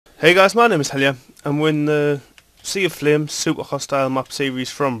Hey guys, my name is Helia, and we're in the Sea of Flames Super Hostile map series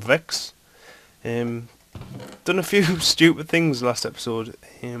from Vex. Done a few stupid things last episode.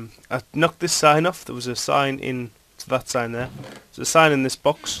 I knocked this sign off. There was a sign in that sign there. There's a sign in this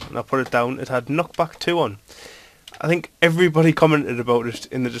box, and I put it down. It had knockback 2 on. I think everybody commented about it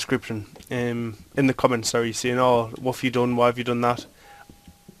in the description, in the comments, sorry, saying, "Oh, what have you done? Why have you done that?"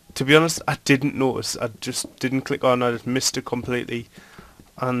 To be honest, I didn't notice. I just didn't click on. I just missed it completely,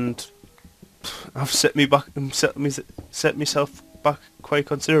 and I've set myself back quite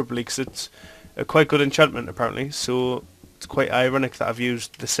considerably because it's a quite good enchantment apparently. So it's quite ironic that I've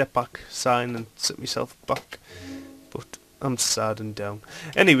used the setback sign and set myself back. But I'm sad and down.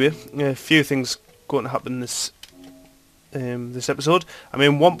 Anyway, a few things going to happen this episode. I'm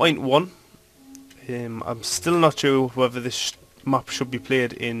in 1.1. I'm still not sure whether this map should be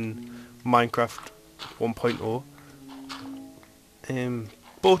played in Minecraft 1.0.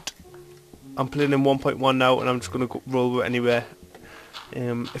 But I'm playing in 1.1 now, and I'm just going to roll with it anywhere.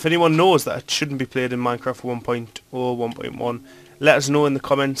 If anyone knows that it shouldn't be played in Minecraft 1.0 or 1.1, let us know in the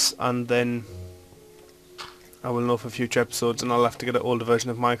comments, and then I will know for future episodes, and I'll have to get an older version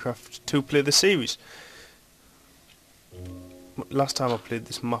of Minecraft to play the series. Last time I played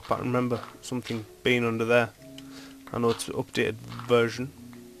this map, I remember something being under there. I know it's an updated version,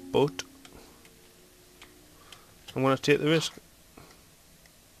 but I'm going to take the risk.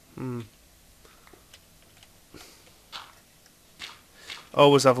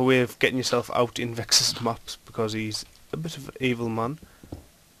 Always have a way of getting yourself out in Vex's maps, because he's a bit of an evil man,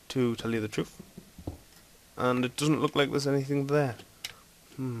 to tell you the truth. And it doesn't look like there's anything there.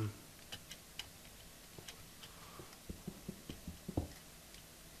 Nope,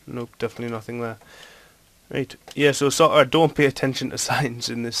 definitely nothing there. Right, yeah, so sort of I don't pay attention to signs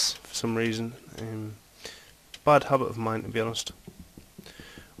in this for some reason. Bad habit of mine, to be honest.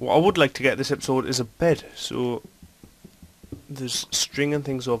 What I would like to get this episode is a bed, so there's string and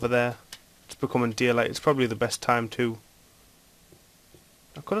things over there. It's becoming daylight. It's probably the best time too.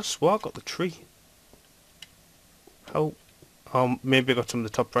 I could have swore I got the tree. How? Maybe I got some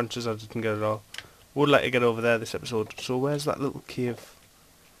of the top branches. I didn't get it all. Would like to get over there this episode. So where's that little cave?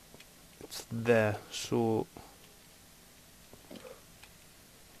 It's there. So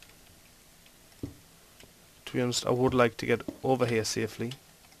to be honest, I would like to get over here safely.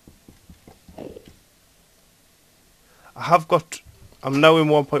 I'm now in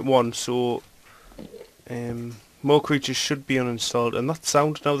 1.1, so more creatures should be uninstalled. And that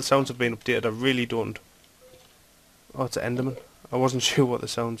sound, now the sounds have been updated, I really don't. Oh, it's an Enderman. I wasn't sure what the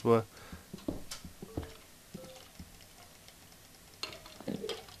sounds were.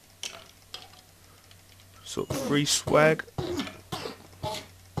 So, free swag.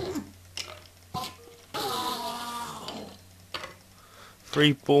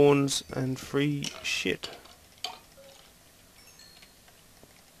 Free bones and free shit.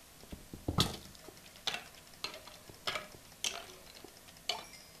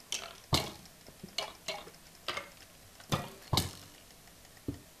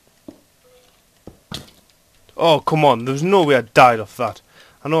 Oh, come on, there's no way I died off that.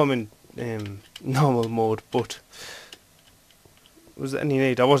 I know I'm in normal mode, but was there any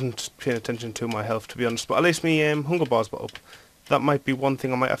need? I wasn't paying attention to my health, to be honest, but at least my hunger bars were up. That might be one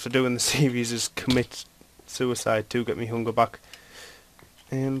thing I might have to do in the series, is commit suicide to get me hunger back.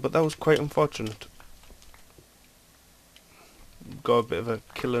 But that was quite unfortunate. Got a bit of a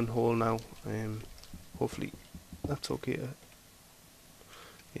killing hole now. Hopefully that's okay.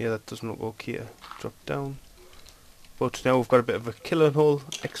 Yeah, that doesn't look okay to drop down. But now we've got a bit of a killing hole,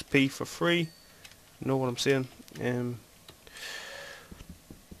 XP for free. You know what I'm saying?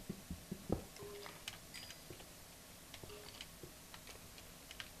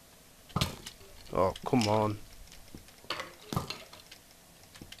 Oh, come on.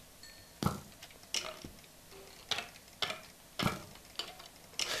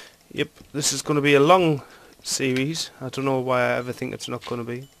 Yep, this is going to be a long series. I don't know why I ever think it's not going to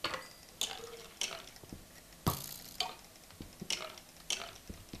be.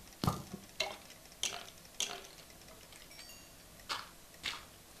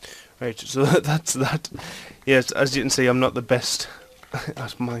 Right, so that's that. Yes, as you can see, I'm not the best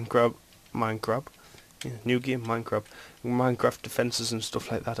at Minecraft. Yeah, new game, Minecraft defences and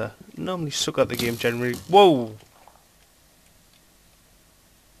stuff like that. I normally suck at the game generally. Whoa!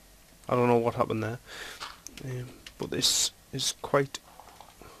 I don't know what happened there. But this is quite...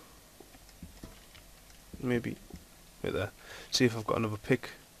 Maybe... Wait there. See if I've got another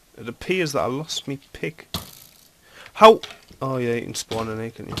pick. It appears that I lost me pick. How? Oh yeah, you can spawn an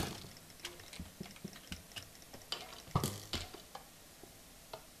egg, can you?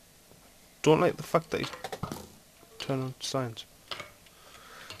 don't like the fact that you turn on signs.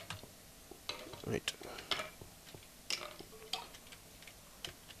 Right.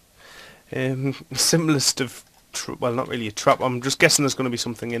 Simplest of... well, not really a trap. I'm just guessing there's going to be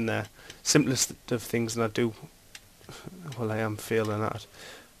something in there. Simplest of things, and I do... well, I am failing at it.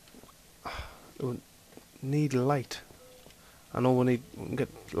 We need light. I know we can get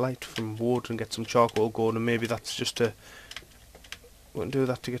light from wood and get some charcoal going, and maybe that's just to... we can do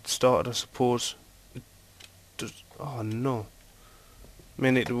that to get started, I suppose. It does, oh no.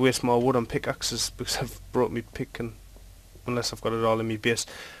 May need to waste more wood on pickaxes because I've brought me pick, and unless I've got it all in my base.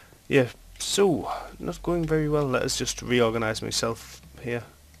 Yeah, so, not going very well. Let us just reorganise myself here.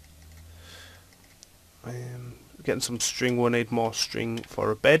 Getting some string. We'll need more string for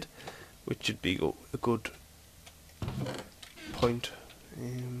a bed, which would be a good point.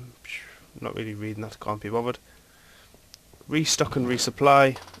 Not really reading that, can't be bothered. Restock and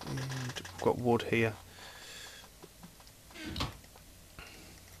resupply. And we've got wood here.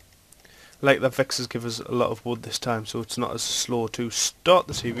 Like that, Vexes give us a lot of wood this time, so it's not as slow to start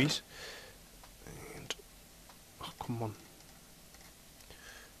the series. And, oh, come on.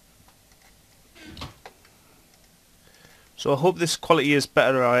 So I hope this quality is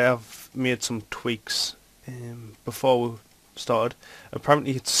better. I have made some tweaks before we started.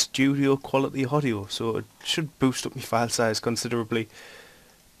 Apparently it's studio quality audio, so it should boost up my file size considerably.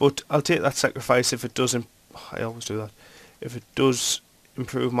 But I'll take that sacrifice if it doesn't. I always do that. If it does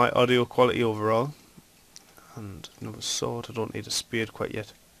improve my audio quality overall. And another sword. I don't need a spade quite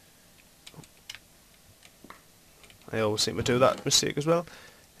yet. I always seem to do that mistake as well.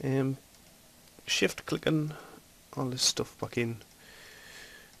 Shift clicking all this stuff back in.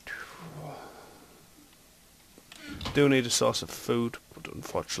 Do need a source of food, but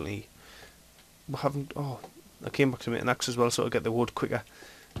unfortunately we haven't. Oh, I came back to make an axe as well, so I'll get the wood quicker.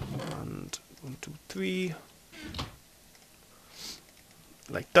 And 1, 2, 3,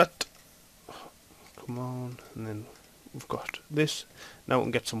 like that. Come on, and then we've got this. Now we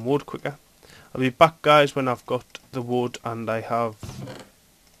can get some wood quicker. I'll be back, guys, when I've got the wood and I have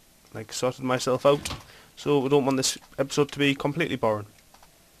like sorted myself out. So we don't want this episode to be completely boring.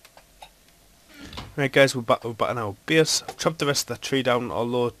 Right, guys, we're back in our base. I've chopped the rest of that tree down,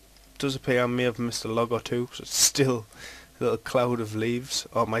 although it does appear I may have missed a log or two, so it's still a little cloud of leaves,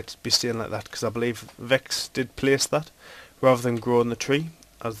 or it might be staying like that, because I believe Vex did place that, rather than growing the tree,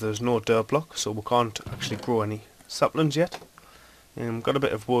 as there's no dirt block, so we can't actually grow any saplings yet. Got a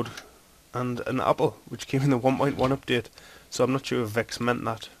bit of wood, and an apple, which came in the 1.1 update, so I'm not sure if Vex meant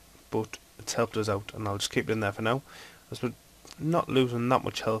that, but it's helped us out, and I'll just keep it in there for now, as we're not losing that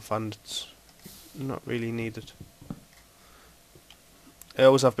much health, and it's not really needed. I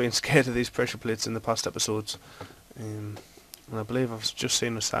always have been scared of these pressure plates in the past episodes, and I believe I've just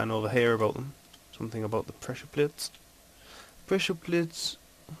seen a sign over here about them, something about the pressure plates. Pressure plates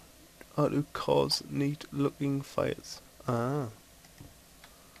are to cause neat looking fires. Ah.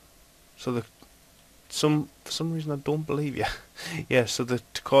 So for some reason I don't believe you. Yeah, so to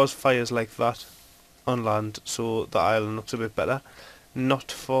cause fires like that on land, so the island looks a bit better.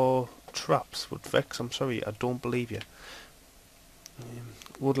 Not for traps. With Vex, I'm sorry, I don't believe you.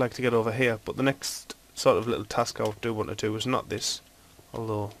 Would like to get over here, but the next sort of little task I do want to do is not this,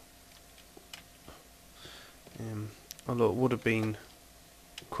 although it would have been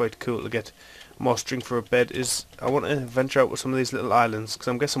quite cool to get more string for a bed, is I want to venture out with some of these little islands, because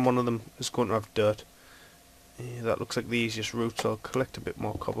I'm guessing one of them is going to have dirt. That looks like the easiest route, so I'll collect a bit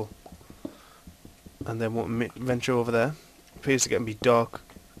more cobble, and then we'll venture over there. It appears to get to be dark.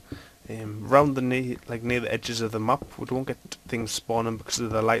 Round the near the edges of the map, we don't get things spawning because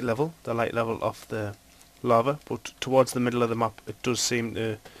of the light level of the lava, but towards the middle of the map it does seem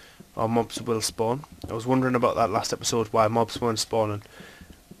to, our mobs will spawn. I was wondering about that last episode, why mobs weren't spawning,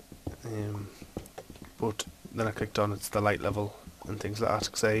 but then I clicked on it's the light level and things like that,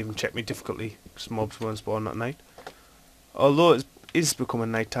 because I even checked my difficulty because mobs weren't spawning at night. Although it is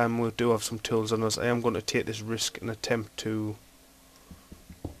becoming night time, we do have some tools on us. I am going to take this risk and attempt to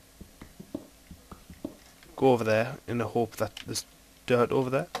go over there in the hope that there's dirt over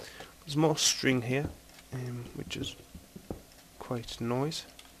there. There's more string here, which is quite nice.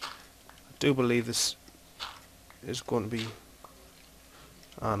 I do believe this is going to be...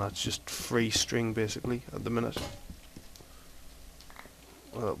 ah, no, it's just free string basically at the minute.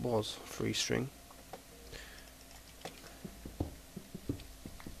 Well, it was free string.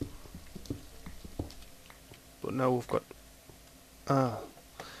 But now we've got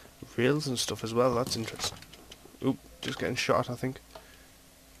rails and stuff as well. That's interesting. Oop, just getting shot, I think.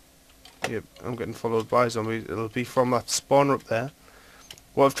 Yep, I'm getting followed by zombies. It'll be from that spawner up there.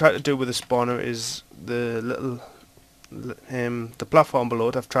 What I've tried to do with the spawner is the the platform below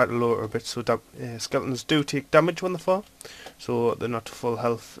it, I've tried to lower it a bit so that skeletons do take damage when they fall, so they're not full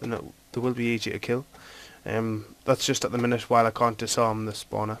health and they will be easy to kill. That's just at the minute while I can't disarm the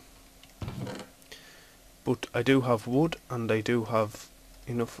spawner. But I do have wood and I do have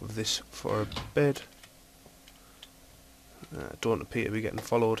enough of this for a bed. Don't appear to be getting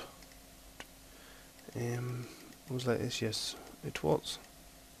followed. Was like this? Yes, it was.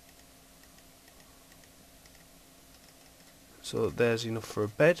 So there's enough for a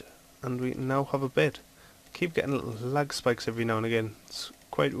bed, and we now have a bed. Keep getting little lag spikes every now and again. It's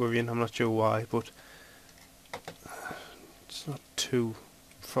quite worrying, I'm not sure why, but it's not too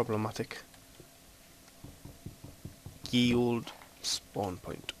problematic. Ye old spawn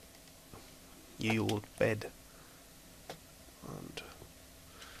point. Ye old bed. And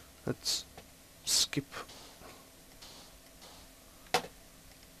let's skip.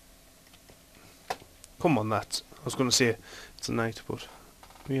 Come on, that. I was going to say it's a night, but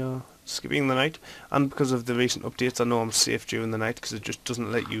we are skipping the night. And because of the recent updates, I know I'm safe during the night because it just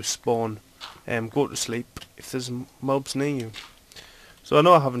doesn't let you spawn, go to sleep if there's mobs near you. So I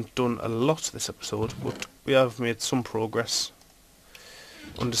know I haven't done a lot this episode, but we have made some progress,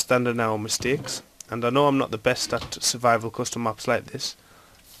 understanding our mistakes. And I know I'm not the best at survival custom maps like this,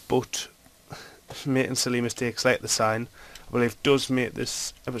 but making silly mistakes like the sign, I believe, does make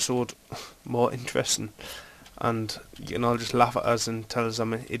this episode more interesting. And you can all just laugh at us and tell us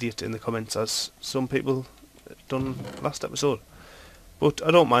I'm an idiot in the comments, as some people done last episode. But I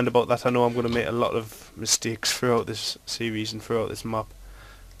don't mind about that. I know I'm going to make a lot of mistakes throughout this series and throughout this map.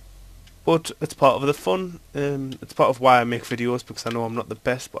 But it's part of the fun. It's part of why I make videos, because I know I'm not the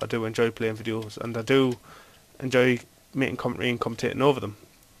best, but I do enjoy playing videos, and I do enjoy making commentary and commentating over them.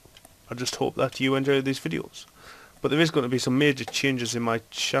 I just hope that you enjoy these videos. But there is going to be some major changes in my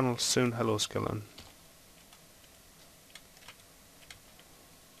channel soon. Hello, skeleton.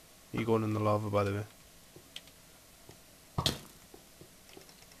 You going in the lava, by the way?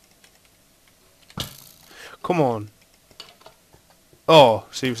 Come on. Oh,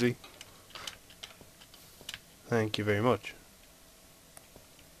 seriously. Thank you very much.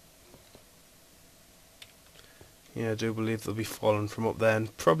 Yeah, I do believe they'll be falling from up there,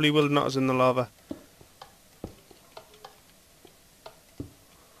 and probably will not as in the lava.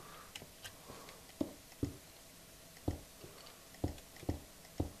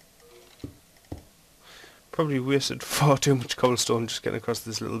 Probably wasted far too much cobblestone just getting across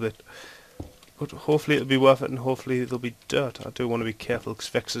this little bit. But hopefully it'll be worth it, and hopefully there'll be dirt. I do want to be careful because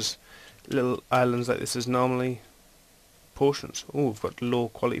Vex's little islands like this is normally potions. Oh, we've got low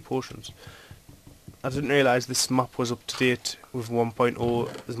quality potions. I didn't realise this map was up to date with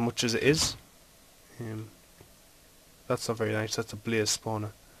 1.0 as much as it is. That's not very nice. That's a blaze spawner.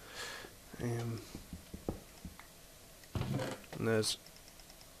 And there's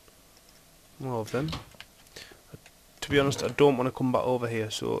more of them. To be honest, I don't want to come back over here,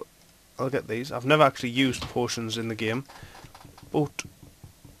 so I'll get these. I've never actually used potions in the game, but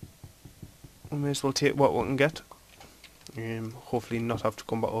we may as well take what we can get. Hopefully not have to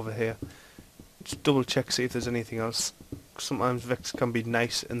come back over here. Just double check, see if there's anything else. Sometimes Vex can be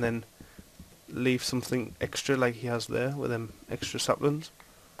nice and then leave something extra like he has there with them extra saplings.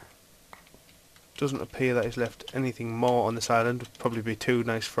 Doesn't appear that he's left anything more on this island. Would probably be too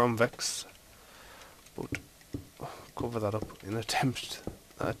nice from Vex, but cover that up in an attempt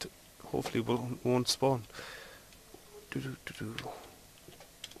that hopefully won't spawn.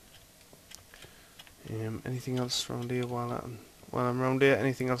 Anything else around here while I'm around here?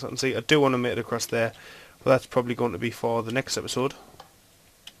 Anything else I can see? I do want to make it across there, but that's probably going to be for the next episode.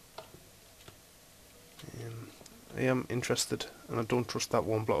 I am interested, and I don't trust that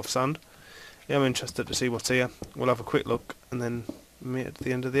one block of sand. I am interested to see what's here. We'll have a quick look and then meet at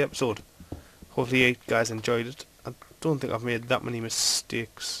the end of the episode. Hopefully you guys enjoyed it. I don't think I've made that many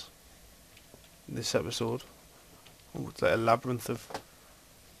mistakes this episode. Oh, it's like a labyrinth of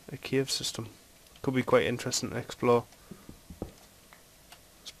a cave system. Could be quite interesting to explore.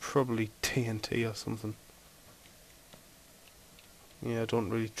 It's probably TNT or something. Yeah, I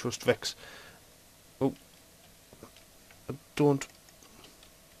don't really trust Vex. Oh, I don't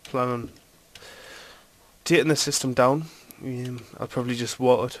plan on taking the system down. I'll probably just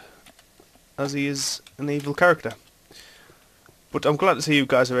water it, as he is an evil character. But I'm glad to see you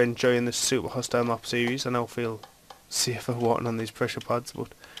guys are enjoying this super hostile map series. I now feel safer walking on these pressure pads, but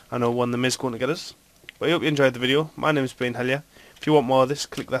I know one of them is going to get us. But I hope you enjoyed the video. My name's been Hellier. If you want more of this,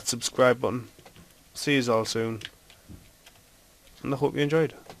 click that subscribe button. See you all soon. And I hope you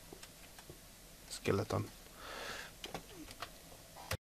enjoyed. Skeleton.